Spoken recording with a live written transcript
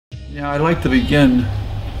Yeah, I'd like to begin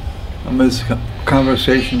this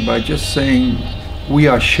conversation by just saying we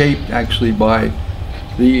are shaped actually by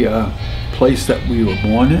the place that we were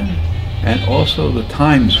born in and also the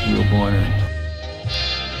times we were born in.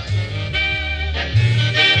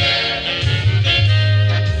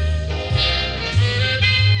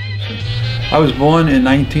 I was born in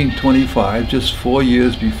 1925, just 4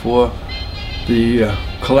 years before the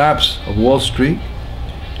collapse of Wall Street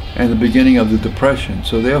and the beginning of the Depression.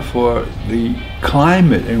 So therefore, the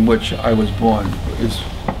climate in which I was born is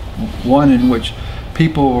one in which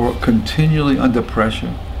people were continually under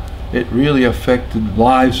pressure. It really affected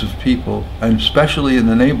lives of people, and especially in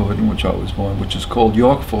the neighborhood in which I was born, which is called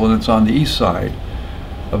Yorkville, and it's on the east side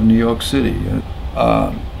of New York City.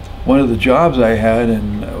 One of the jobs I had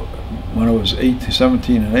when I was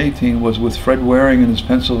 17 and 18 was with Fred Waring and his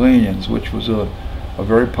Pennsylvanians, which was a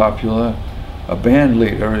very popular band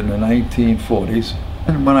leader in the 1940s.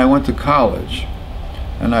 And when I went to college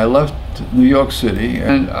and I left New York City,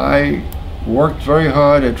 and I worked very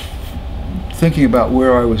hard at thinking about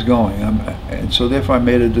where I was going, and so therefore I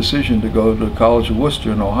made a decision to go to the College of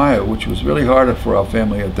Worcester in Ohio, which was really harder for our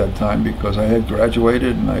family at that time because I had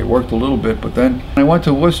graduated and I worked a little bit. But then I went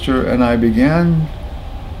to Worcester and I began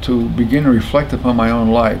to reflect upon my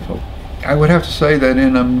own life. I would have to say that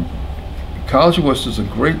in College of Worcester is a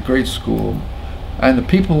great school, and the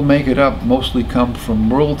people who make it up mostly come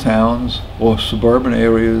from rural towns or suburban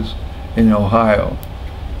areas in Ohio.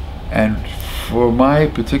 And for my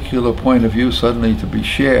particular point of view suddenly to be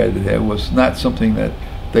shared, it was not something that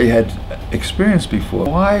they had experienced before.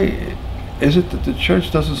 Why is it that the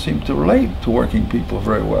church doesn't seem to relate to working people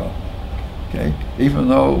very well? Okay, even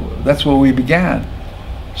though that's where we began.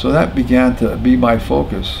 So that began to be my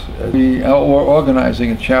focus. We were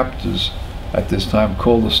organizing chapters at this time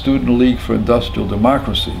called the Student League for Industrial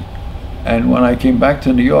Democracy. And when I came back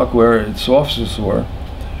to New York, where its offices were,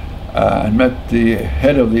 and met the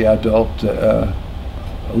head of the adult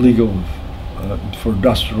League for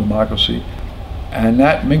Industrial Democracy, and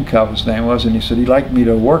Nat Minkoff, his name was, and he said he'd like me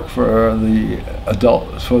to work for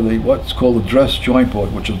what's called the Dress Joint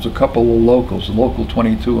Board, which was a couple of locals, Local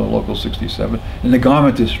 22 and Local 67, in the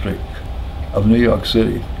garment district of New York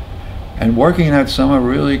City. And working that summer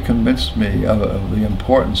really convinced me of the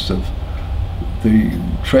importance of the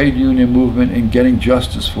trade union movement in getting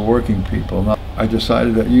justice for working people. Now, I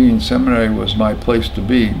decided that Union Seminary was my place to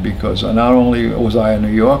be because not only was I a New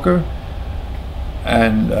Yorker,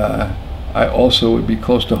 and I also would be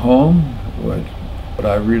close to home, but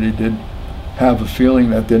I really did have a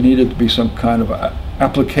feeling that there needed to be some kind of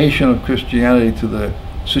application of Christianity to the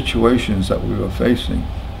situations that we were facing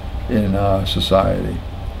in society.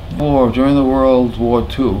 During the World War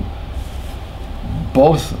II,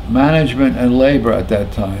 both management and labor at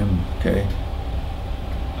that time, okay,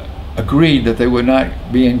 agreed that they would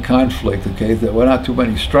not be in conflict, okay? There were not too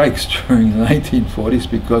many strikes during the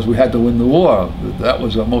 1940s because we had to win the war. That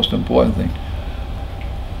was the most important thing.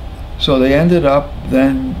 So they ended up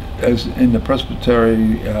then, as in the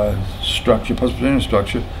Presbyterian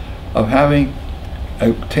structure, of having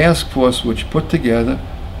a task force which put together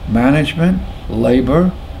management,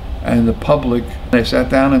 labor, and the public. They sat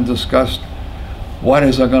down and discussed what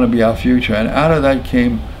is going to be our future, and out of that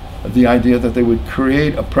came the idea that they would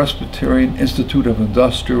create a Presbyterian Institute of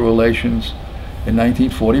Industrial Relations. In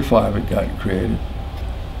 1945 it got created.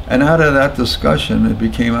 And out of that discussion it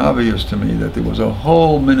became obvious to me that there was a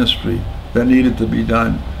whole ministry that needed to be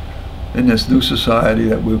done in this new society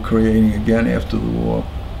that we were creating again after the war.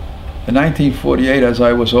 In 1948, as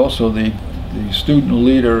I was also the student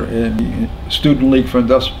leader in the Student League for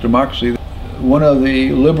Industrial Democracy, one of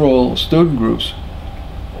the liberal student groups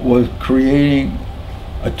was creating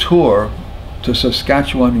a tour to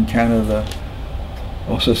Saskatchewan in Canada.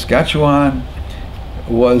 Well, Saskatchewan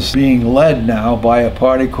was being led now by a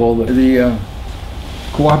party called the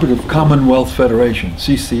Cooperative Commonwealth Federation,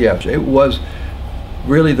 CCF. It was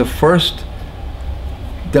really the first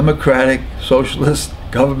democratic socialist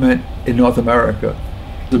government in North America.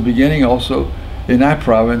 The beginning also in that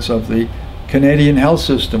province of the Canadian health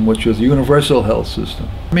system, which was the universal health system.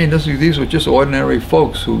 I mean, these were just ordinary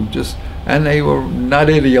folks who and they were not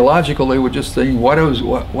ideological, they were just saying,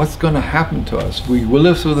 what's going to happen to us? We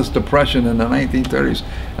lived through this depression in the 1930s,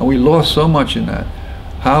 and we lost so much in that.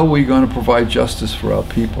 How are we going to provide justice for our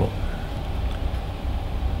people?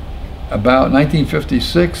 About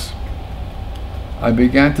 1956, I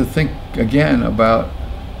began to think again about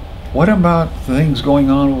what about things going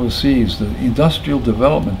on overseas, the industrial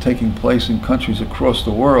development taking place in countries across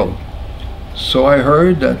the world. So I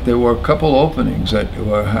heard that there were a couple openings that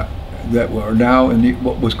were that were now in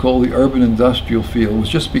what was called the urban industrial field was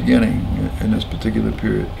just beginning in this particular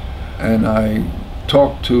period. And I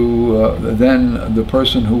talked to then the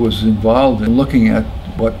person who was involved in looking at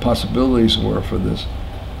what possibilities were for this.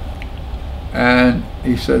 And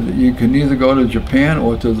he said that you can either go to Japan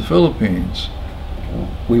or to the Philippines.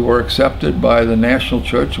 We were accepted by the national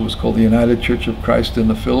church. It was called the United Church of Christ in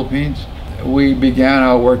the Philippines. We began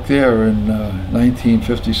our work there in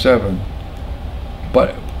 1957.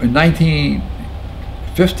 But in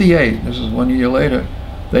 1958, this is 1 year later,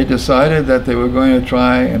 they decided that they were going to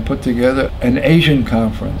try and put together an Asian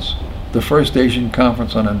conference, the first Asian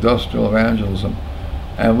conference on industrial evangelism.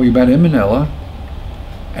 And we met in Manila,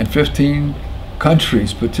 and 15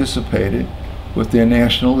 countries participated with their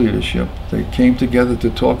national leadership. They came together to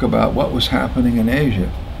talk about what was happening in Asia,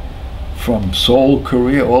 from Seoul,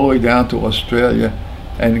 Korea, all the way down to Australia,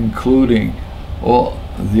 and including all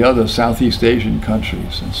the other Southeast Asian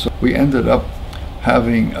countries. And so we ended up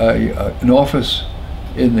having an office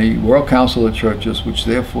in the World Council of Churches, which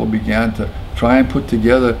therefore began to try and put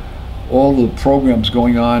together all the programs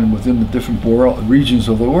going on within the different regions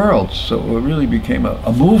of the world. So it really became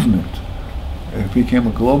a movement. It became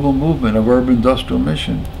a global movement of urban industrial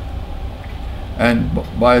mission. And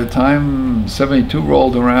by the time 72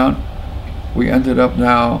 rolled around, we ended up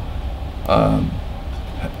now,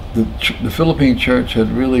 the Philippine church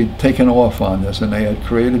had really taken off on this, and they had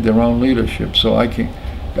created their own leadership. So I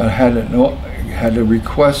had a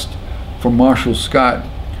request from Marshall Scott,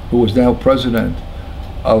 who was now president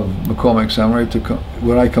of McCormick Seminary,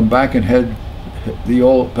 would I come back and head the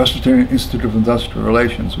old Presbyterian Institute of Industrial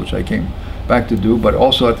Relations, which I came back to do, but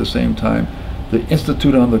also at the same time the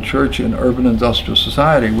Institute on the Church and Urban Industrial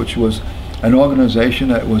Society, which was an organization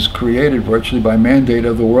that was created virtually by mandate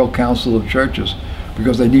of the World Council of Churches,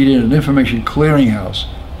 because they needed an information clearinghouse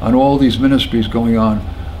on all these ministries going on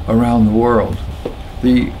around the world.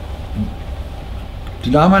 The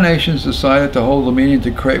denominations decided to hold a meeting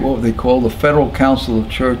to create what they call the Federal Council of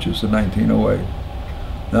Churches in 1908.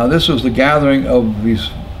 Now this was the gathering of these,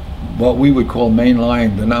 what we would call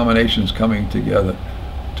mainline denominations coming together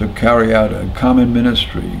to carry out a common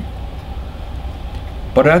ministry.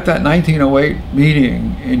 But at that 1908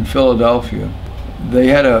 meeting in Philadelphia, they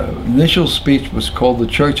had an initial speech was called the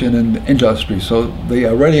Church and Industry. So they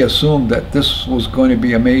already assumed that this was going to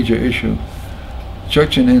be a major issue,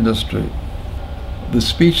 Church and Industry. The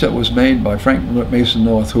speech that was made by Frank Mason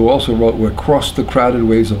North, who also wrote Across the Crowded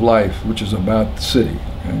Ways of Life, which is about the city,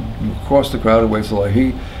 okay? Across the Crowded Ways of Life,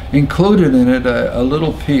 he included in it a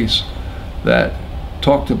little piece that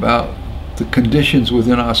talked about the conditions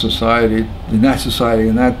within our society, in that society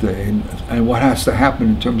in that day, and what has to happen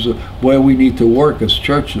in terms of where we need to work as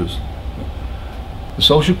churches. The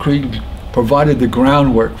Social Creed provided the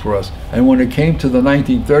groundwork for us, and when it came to the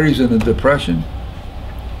 1930s and the Depression,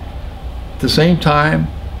 at the same time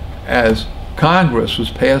as Congress was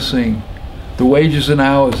passing the Wages and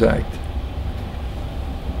Hours Act,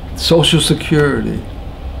 Social Security,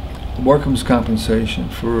 workers' compensation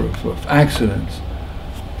for accidents,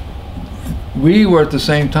 we were at the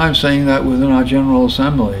same time saying that within our General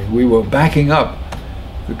Assembly. We were backing up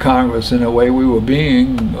the Congress in a way. We were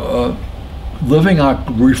living our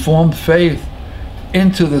Reformed faith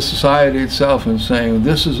into the society itself and saying,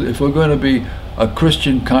 this is, if we're going to be a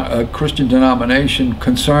Christian denomination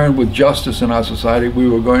concerned with justice in our society, we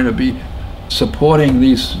were going to be supporting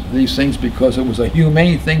these things because it was a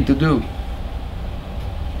humane thing to do.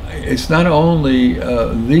 It's not only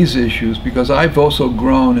these issues, because I've also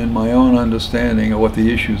grown in my own understanding of what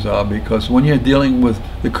the issues are, because when you're dealing with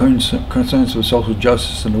the concerns of social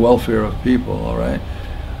justice and the welfare of people, all right,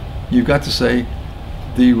 you've got to say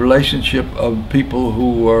the relationship of people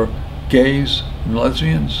who are gays and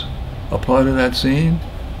lesbians are part of that scene,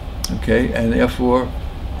 okay, and therefore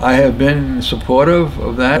I have been supportive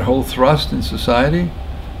of that whole thrust in society.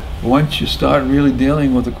 Once you start really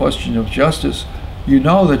dealing with the question of justice, you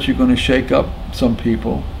know that you're going to shake up some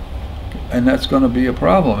people, and that's going to be a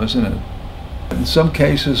problem, isn't it? In some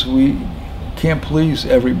cases, we can't please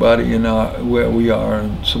everybody in where we are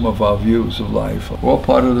in some of our views of life. We're all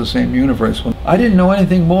part of the same universe. I didn't know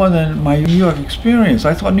anything more than my New York experience.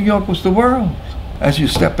 I thought New York was the world. As you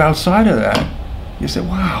step outside of that, you say,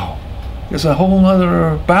 wow, there's a whole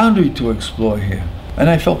other boundary to explore here.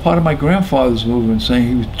 And I felt part of my grandfather's movement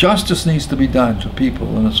saying justice needs to be done to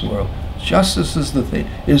people in this world. Justice is the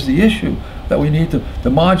issue that we need to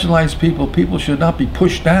marginalize people. People should not be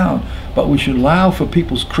pushed down, but we should allow for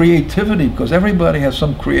people's creativity, because everybody has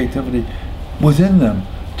some creativity within them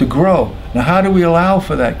to grow. Now, how do we allow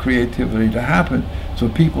for that creativity to happen, for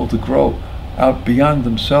people to grow out beyond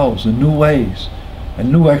themselves in new ways?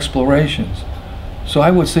 and new explorations. So I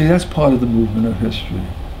would say that's part of the movement of history.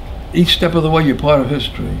 Each step of the way, you're part of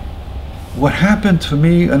history. What happened to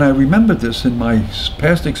me, and I remember this in my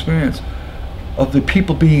past experience, of the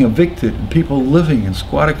people being evicted and people living in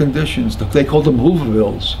squatter conditions. They called them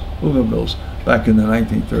Hoovervilles back in the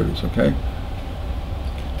 1930s, okay?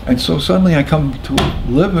 And so suddenly I come to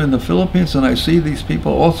live in the Philippines and I see these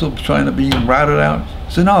people also trying to be routed out. I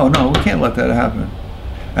say, no, we can't let that happen.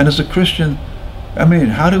 And as a Christian, I mean,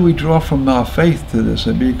 how do we draw from our faith to this?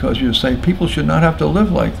 And because you say people should not have to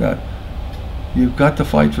live like that. You've got to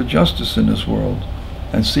fight for justice in this world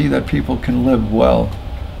and see that people can live well,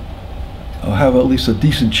 or have at least a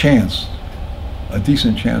decent chance to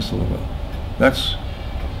live well. That's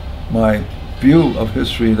my view of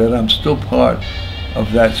history, that I'm still part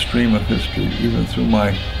of that stream of history, even through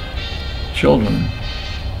my children.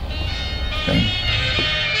 Okay?